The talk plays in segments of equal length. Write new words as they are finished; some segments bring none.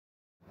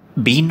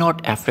Be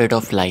not afraid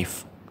of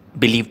life.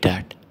 Believe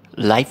that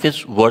life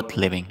is worth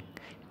living,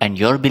 and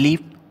your belief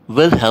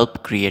will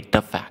help create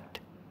the fact.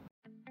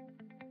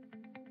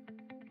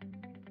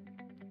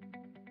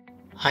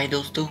 हाय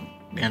दोस्तों,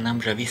 मेरा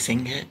नाम रवि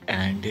सिंह है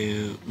and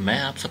मैं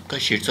आप सबका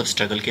शीट्स ऑफ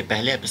स्ट्रगल के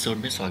पहले एपिसोड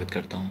में स्वागत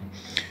करता हूँ।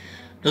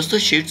 दोस्तों,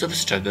 शीट्स ऑफ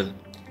स्ट्रगल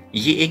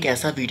ये एक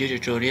ऐसा वीडियो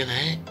ट्यूटोरियल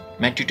है।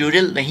 मैं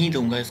ट्यूटोरियल नहीं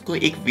दूंगा इसको,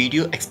 एक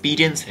वीडियो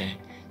एक्सपीरियंस है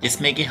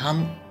जिसमें कि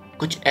हम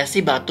कुछ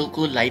ऐसी बातों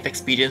को, लाइफ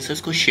एक्सपीरियंसेस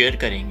को शेयर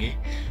करेंगे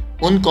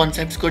उन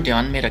कॉन्सेप्ट्स को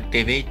ध्यान में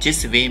रखते हुए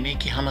जिस वे में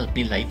कि हम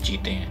अपनी लाइफ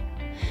जीते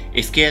हैं।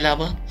 इसके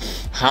अलावा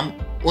हम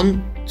उन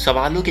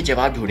सवालों के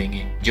जवाब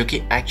ढूंढेंगे जो कि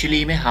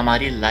एक्चुअली में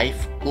हमारी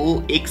लाइफ को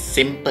एक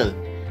सिंपल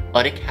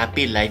और एक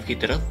हैप्पी लाइफ की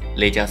तरफ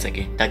ले जा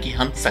सके ताकि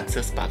हम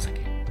सक्सेस पा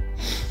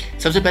सकें।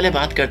 सबसे पहले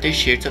बात करते हैं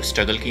शेड्स ऑफ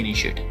स्ट्रगल की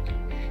इनिशिएटिव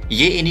की।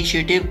 ये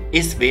इनिशिएटिव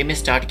इस वे में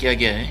स्टार्ट किया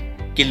गया है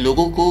कि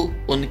लोगों को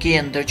उनके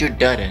अंदर जो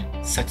डर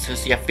है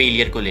सक्सेस या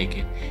फेलियर को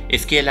लेके,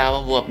 इसके अलावा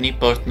वो अपनी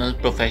पर्सनल,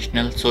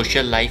 प्रोफेशनल,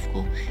 सोशल लाइफ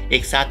को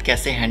एक साथ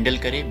कैसे हैंडल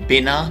करें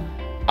बिना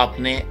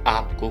अपने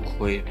आप को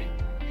खोए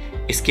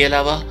हुए। इसके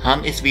अलावा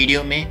हम इस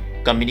वीडियो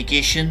में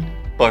communication,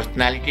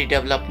 personality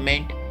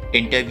development,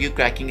 interview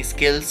cracking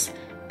skills,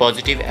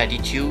 positive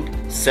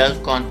attitude,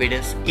 self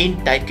confidence,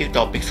 इन टाइप के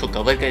टॉपिक्स को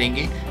कवर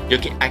करेंगे जो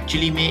कि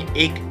एक्चुअली में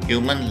एक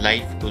ह्यूमन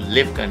लाइफ को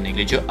लिव करने के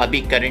लिए, जो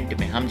अभी करंट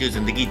में हम जो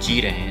ज़िंदगी जी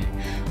रहे हैं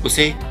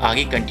उसे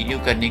आगे कंटिन्यू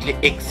करने के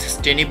लिए एक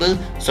सस्टेनेबल,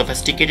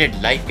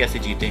 सोफिस्टिकेटेड लाइफ कैसे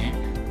जीते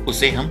हैं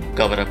उसे हम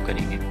कवर अप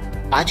करेंगे।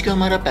 आज का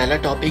हमारा पहला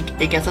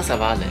टॉपिक एक ऐसा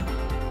सवाल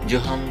है जो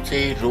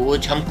हमसे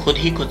रोज हम खुद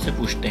से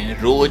पूछते हैं,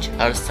 रोज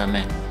हर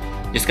समय,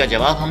 जिसका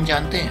जवाब हम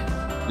जानते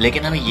हैं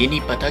लेकिन हमें ये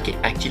नहीं पता कि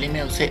एक्चुअली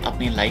में उसे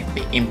अपनी लाइफ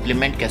पे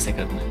इम्प्लीमेंट कैसे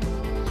करना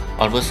है।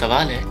 और वो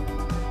सवाल है,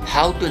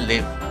 how to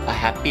live a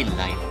happy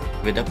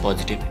life with a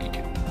positive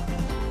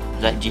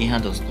attitude. जी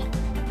हाँ दोस्तों,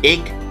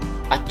 एक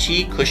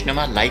अच्छी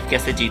खुशनुमा लाइफ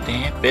कैसे जीते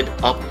हैं विद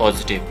अ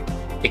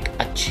पॉजिटिव, एक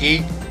अच्छे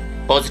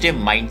पॉजिटिव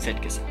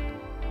माइंडसेट के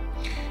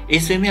साथ।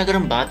 इस वे में अगर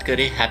हम बात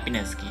करें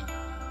हैप्पीनेस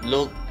की,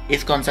 लोग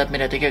इस कॉन्सेप्ट में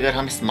रहते हैं कि अगर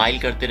हम स्माइल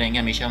करते रहेंगे,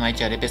 हमेशा हमारे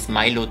चेहरे पे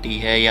स्माइल होती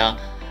है या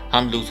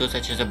हम दूसरों से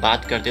अच्छे से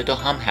बात करते हैं तो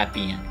हम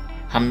हैप्पी हैं,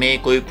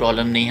 हमें कोई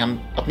प्रॉब्लम नहीं, हम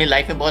अपनी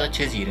लाइफ में बहुत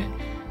अच्छे जी रहे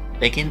हैं।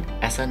 लेकिन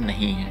ऐसा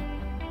नहीं है।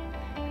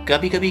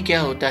 कभी कभी क्या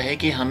होता है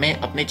कि हमें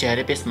अपने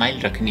चेहरे पे स्माइल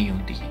रखनी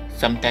होती है।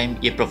 समटाइम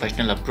ये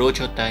प्रोफेशनल अप्रोच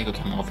होता है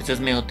क्योंकि हम ऑफिस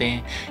में होते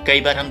हैं,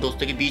 कई बार हम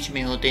दोस्तों के बीच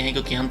में होते हैं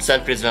क्योंकि हम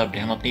सेल्फ रिजर्व्ड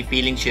हैं, हम अपनी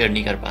फीलिंग शेयर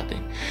नहीं कर पाते।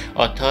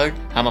 और थर्ड,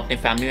 हम अपने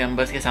फैमिली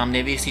मेम्बर्स के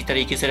सामने भी इसी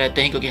तरीके से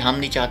रहते हैं क्योंकि हम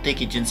नहीं चाहते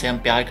कि जिनसे हम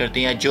प्यार करते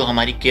हैं या जो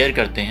हमारी केयर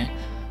करते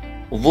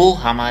हैं वो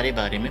हमारे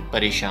बारे में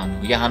परेशान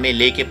हो या हमें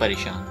लेके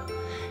परेशान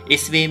हो।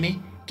 इस वे में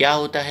क्या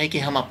होता है कि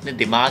हम अपने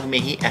दिमाग में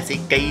ही ऐसे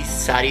कई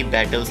सारी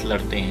बैटल्स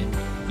लड़ते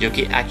हैं जो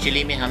कि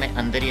एक्चुअली में हमें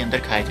अंदर ही अंदर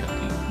खाए जाते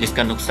हैं,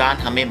 जिसका नुकसान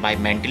हमें बाय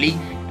मेंटली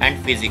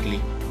एंड फिजिकली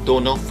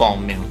दोनों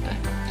फॉर्म में होता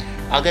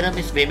है। अगर हम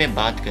इस वे में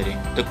बात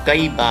करें तो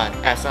कई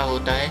बार ऐसा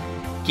होता है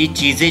कि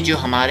चीज़ें जो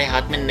हमारे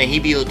हाथ में नहीं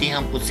भी होती,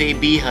 हम उसे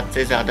भी हद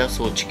से ज़्यादा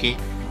सोच के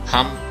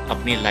हम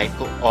अपनी लाइफ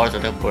को और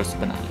ज़्यादा वर्स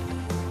बना लेते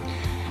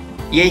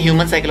हैं। ये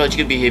ह्यूमन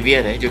साइकोलॉजिकल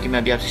बिहेवियर है जो कि मैं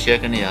अभी आपसे शेयर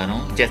करने जा रहा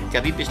हूँ। जैसे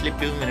अभी पिछले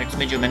फ्यू मिनट्स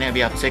में जो मैंने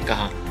अभी आपसे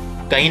कहा,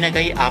 कहीं ना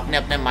कहीं आपने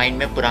अपने माइंड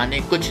में पुराने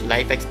कुछ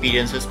लाइफ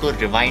एक्सपीरियंसेस को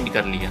रिवाइंड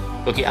कर लिया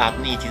क्योंकि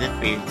आपने ये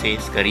चीज़ें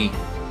फेस करी।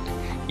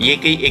 ये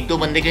कई एक दो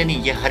बंदे के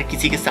नहीं, ये हर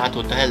किसी के साथ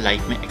होता है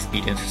लाइफ में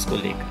एक्सपीरियंसेस को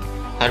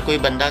लेकर। हर कोई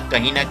बंदा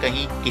कहीं ना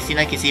कहीं किसी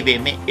ना किसी वे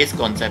में इस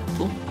कॉन्सेप्ट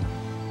को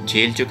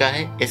झेल चुका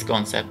है, इस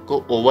कॉन्सेप्ट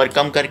को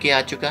ओवरकम करके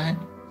आ चुका है।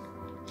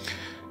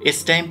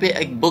 इस टाइम पे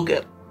एक बुक,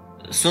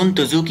 सुन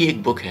त्जू की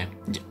एक बुक है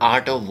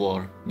आर्ट ऑफ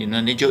वॉर,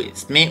 जिन्होंने जो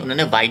इसमें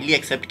उन्होंने वाइडली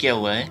एक्सेप्ट किया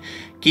हुआ है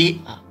कि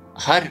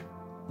हर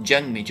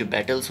जंग में जो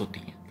बैटल्स होती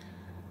हैं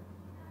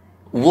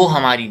वो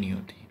हमारी नहीं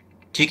होती।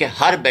 ठीक है,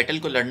 हर बैटल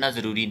को लड़ना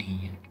ज़रूरी नहीं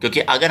है क्योंकि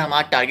अगर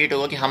हमारा टारगेट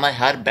होगा कि हमें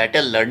हर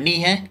बैटल लड़नी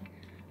है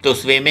तो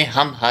उस वे में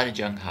हम हर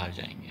जंग हार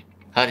जाएंगे।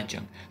 हर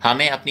जंग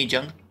हमें अपनी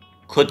जंग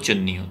खुद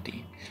चुननी होती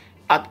है।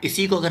 अब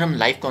इसी को अगर हम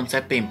लाइफ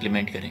कॉन्सेप्ट पे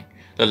इम्प्लीमेंट करें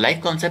तो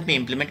लाइफ कॉन्सेप्ट में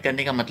इम्प्लीमेंट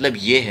करने का मतलब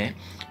ये है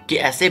कि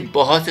ऐसे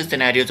बहुत से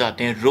सिनेरियोज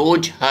आते हैं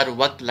रोज हर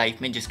वक्त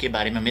लाइफ में जिसके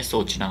बारे में हमें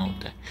सोचना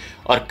होता है,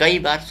 और कई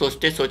बार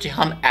सोचते सोचे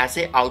हम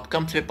ऐसे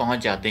आउटकम्स पे पहुंच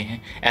जाते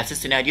हैं, ऐसे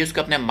सिनेरियोज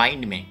को अपने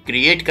माइंड में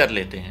क्रिएट कर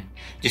लेते हैं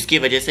जिसकी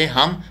वजह से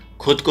हम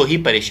खुद को ही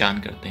परेशान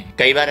करते हैं।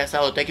 कई बार ऐसा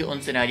होता है कि उन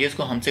सिनेरियोज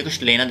को हमसे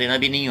कुछ लेना देना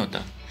भी नहीं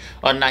होता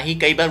और ना ही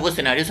कई बार वो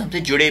सिनेरियोज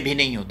हमसे जुड़े भी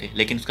नहीं होते,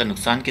 लेकिन उसका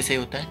नुकसान किसे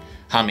होता है?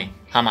 हमें,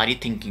 हमारी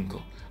थिंकिंग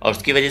को, और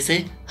उसकी वजह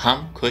से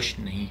हम खुश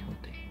नहीं होते।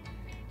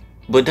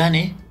 बुद्धा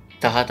ने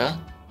कहा था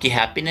कि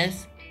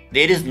happiness,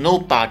 there is no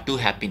path to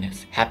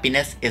happiness,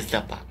 happiness is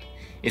the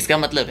path. इसका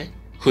मतलब है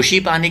खुशी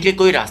पाने के लिए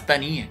कोई रास्ता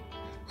नहीं है,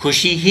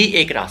 खुशी ही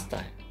एक रास्ता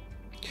है।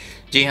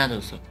 जी हाँ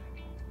दोस्तों,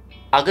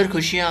 अगर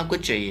खुशियाँ आपको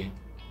चाहिए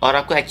और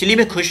आपको एक्चुअली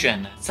में खुश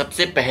रहना है,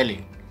 सबसे पहले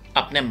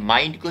अपने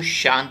माइंड को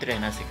शांत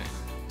रहना सिखाएं।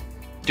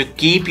 To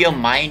keep your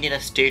mind in a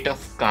state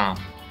of काम,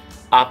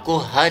 आपको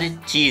हर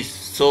चीज़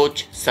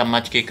सोच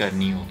समझ के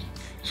करनी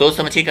होगी। सोच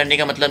समझ के करने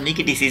का मतलब नहीं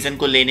कि डिसीजन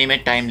को लेने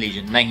में टाइम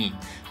लीजिए, नहीं।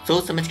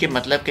 सोच समझ के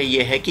मतलब का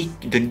ये है कि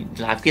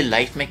आपकी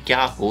लाइफ में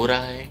क्या हो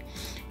रहा है,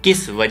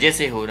 किस वजह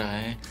से हो रहा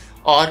है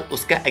और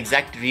उसका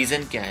एग्जैक्ट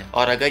रीज़न क्या है,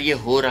 और अगर ये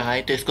हो रहा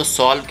है तो इसको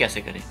सॉल्व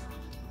कैसे करें।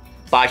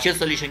 पार्शियल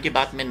सोल्यूशन की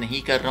बात मैं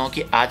नहीं कर रहा हूँ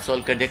कि आज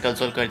सॉल्व कर दिया, कल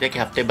सॉल्व कर दिया, कि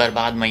हफ्ते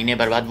बर्बाद, महीने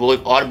बर्बाद, वो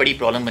और बड़ी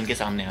प्रॉब्लम बन के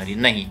सामने आ रही है।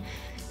 नहीं,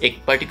 एक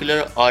पर्टिकुलर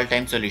ऑल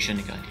टाइम सोल्यूशन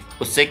निकालिए।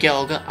 उससे क्या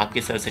होगा,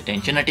 आपके सर से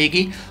टेंशन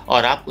हटेगी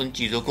और आप उन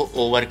चीज़ों को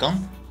ओवरकम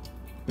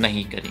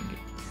नहीं करेंगे।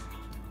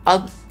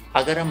 अब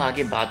अगर हम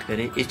आगे बात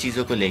करें इस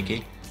चीज़ों को लेके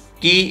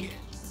कि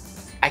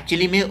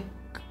एक्चुअली में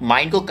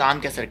माइंड को काम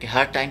कैसे रखें,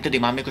 हर टाइम तो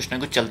दिमाग में कुछ ना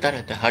कुछ चलता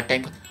रहता है हर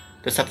टाइम।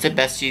 तो सबसे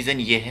बेस्ट रीज़न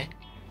ये है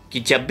कि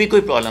जब भी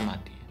कोई प्रॉब्लम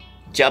आती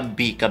है, जब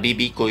भी कभी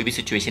भी कोई भी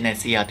सिचुएशन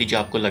ऐसी आती है जो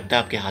आपको लगता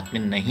है आपके हाथ में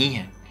नहीं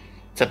है,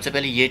 सबसे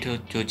पहले ये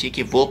सोचिए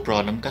कि वो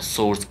प्रॉब्लम का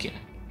सोर्स क्या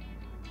है,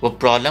 वो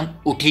प्रॉब्लम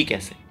उठी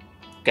कैसे।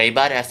 कई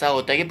बार ऐसा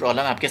होता है कि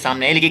प्रॉब्लम आपके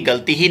सामने है लेकिन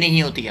गलती ही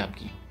नहीं होती है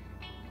आपकी,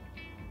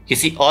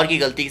 किसी और की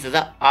गलती की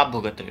सज़ा आप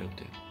भुगत रहे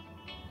होते हो।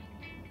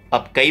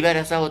 अब कई बार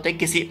ऐसा होता है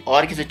किसी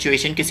और की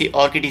सिचुएशन, किसी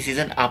और की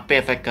डिसीजन आप पे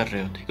अफेक्ट कर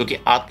रहे होते हैं, क्योंकि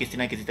आप किसी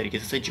ना किसी तरीके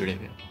से जुड़े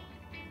हुए हो।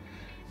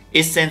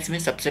 इस सेंस में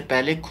सबसे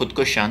पहले खुद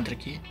को शांत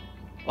रखिए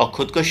और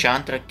खुद को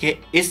शांत रख के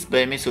इस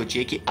बारे में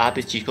सोचिए कि आप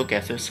इस चीज़ को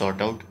कैसे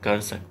सॉर्ट आउट कर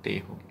सकते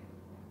हो।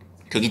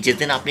 क्योंकि जिस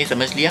दिन आपने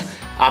समझ लिया,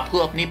 आपको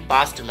अपनी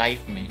पास्ट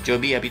लाइफ में जो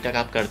भी अभी तक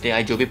आप करते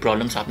आए, जो भी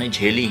प्रॉब्लम्स आपने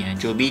झेली हैं,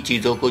 जो भी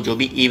चीज़ों को, जो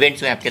भी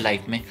इवेंट्स हुए आपके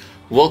लाइफ में,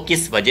 वो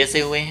किस वजह से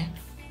हुए हैं,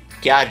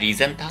 क्या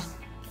रीज़न था,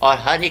 और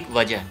हर एक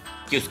वजह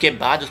कि उसके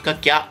बाद उसका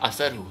क्या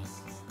असर हुआ,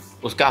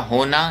 उसका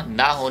होना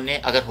ना होने,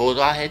 अगर हो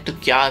रहा है तो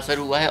क्या असर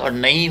हुआ है, और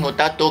नहीं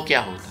होता तो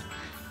क्या होता,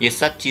 ये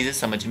सब चीज़ें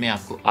समझ में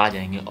आपको आ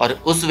जाएंगे। और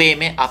उस वे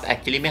में आप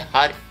एक्चुअली में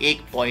हर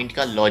एक पॉइंट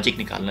का लॉजिक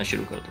निकालना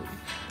शुरू कर दोगे।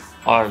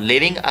 और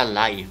living a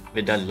life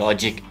with a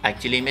logic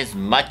actually में is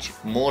much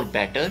more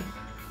better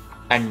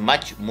and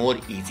much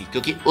more easy,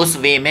 क्योंकि उस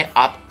वे में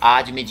आप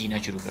आज में जीना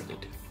शुरू कर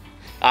देते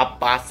हो। आप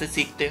पास्ट से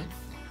सीखते हो,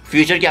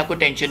 फ्यूचर की आपको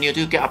टेंशन नहीं होती,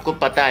 क्योंकि आपको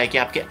पता है कि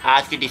आपके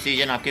आज के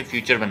डिसीजन आपके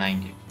फ्यूचर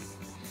बनाएंगे।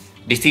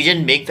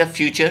 डिसीजन मेक द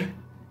फ्यूचर,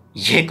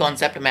 ये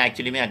कॉन्सेप्ट मैं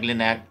एक्चुअली में अगले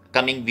नया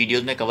कमिंग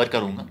वीडियोज में कवर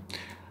करूँगा।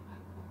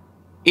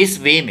 इस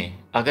वे में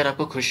अगर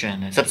आपको खुश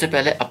रहना है, सबसे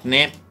पहले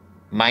अपने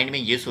माइंड में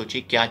ये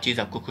सोचिए क्या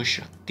चीज़ आपको खुश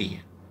रखती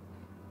है।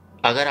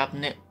 अगर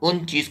आपने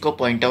उन चीज़ को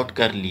पॉइंट आउट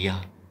कर लिया,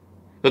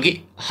 क्योंकि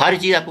हर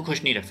चीज़ आपको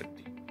खुश नहीं रख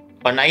सकती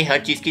और ना ही हर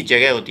चीज़ की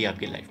जगह होती है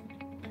आपकी लाइफ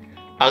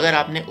में। अगर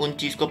आपने उन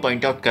चीज़ को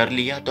पॉइंट आउट कर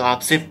लिया तो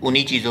आप सिर्फ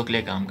उन्हीं चीज़ों के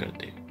लिए काम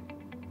करते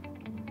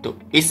हो। तो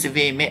इस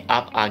वे में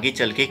आप आगे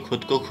चल के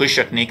खुद को खुश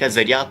रखने का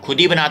जरिया खुद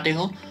ही बनाते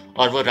हो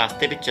और वो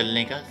रास्ते पे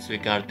चलने का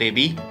स्वीकारते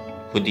भी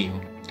खुद ही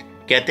हो।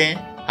 कहते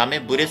हैं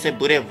हमें बुरे से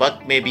बुरे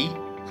वक्त में भी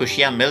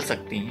खुशियाँ मिल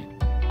सकती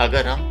हैं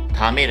अगर हम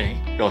थामे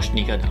रहें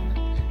रोशनी का दामन।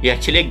 ये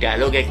एक्चुअली एक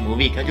डायलॉग है एक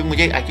मूवी का जो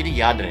मुझे एक्चुअली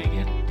याद रह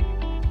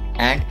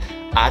गया।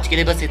 एंड आज के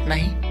लिए बस इतना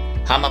ही।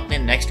 हम अपने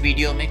नेक्स्ट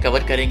वीडियो में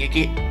कवर करेंगे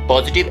कि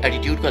पॉजिटिव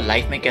एटीट्यूड को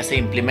लाइफ में कैसे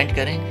इम्प्लीमेंट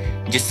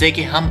करें, जिससे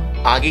कि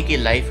हम आगे की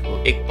लाइफ को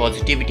एक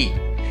पॉजिटिविटी,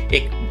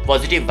 एक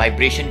पॉजिटिव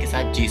वाइब्रेशन के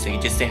साथ जी सकें,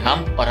 जिससे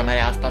हम और हमारे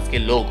आसपास के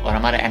लोग और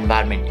हमारा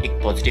एनवायरनमेंट एक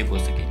पॉजिटिव हो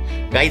सके।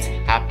 गाइज,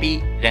 हैप्पी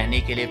रहने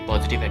के लिए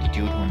पॉजिटिव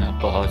एटीट्यूड होना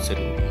बहुत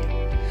ज़रूरी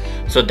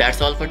है। So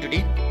that's all for today.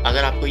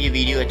 अगर आपको ये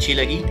वीडियो अच्छी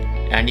लगी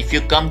and if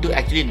you come to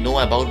actually know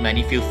about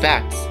many few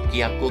facts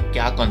कि आपको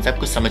क्या कॉन्सेप्ट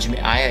कुछ समझ में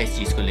आया इस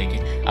चीज़ को लेके,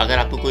 अगर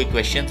आपको कोई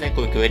क्वेश्चन है,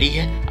 कोई क्वेरी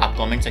है, आप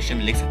कमेंट सेक्शन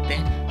में लिख सकते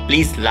हैं।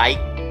 Please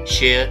like,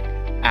 share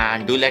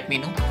and do let me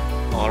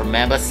know. और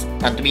मैं बस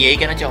अंत में यही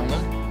कहना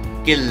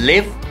चाहूँगा कि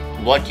live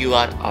what you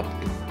are up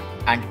to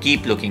and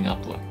keep looking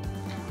upward.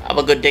 Have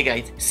a good day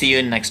guys. See you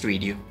in next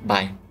video.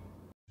 Bye.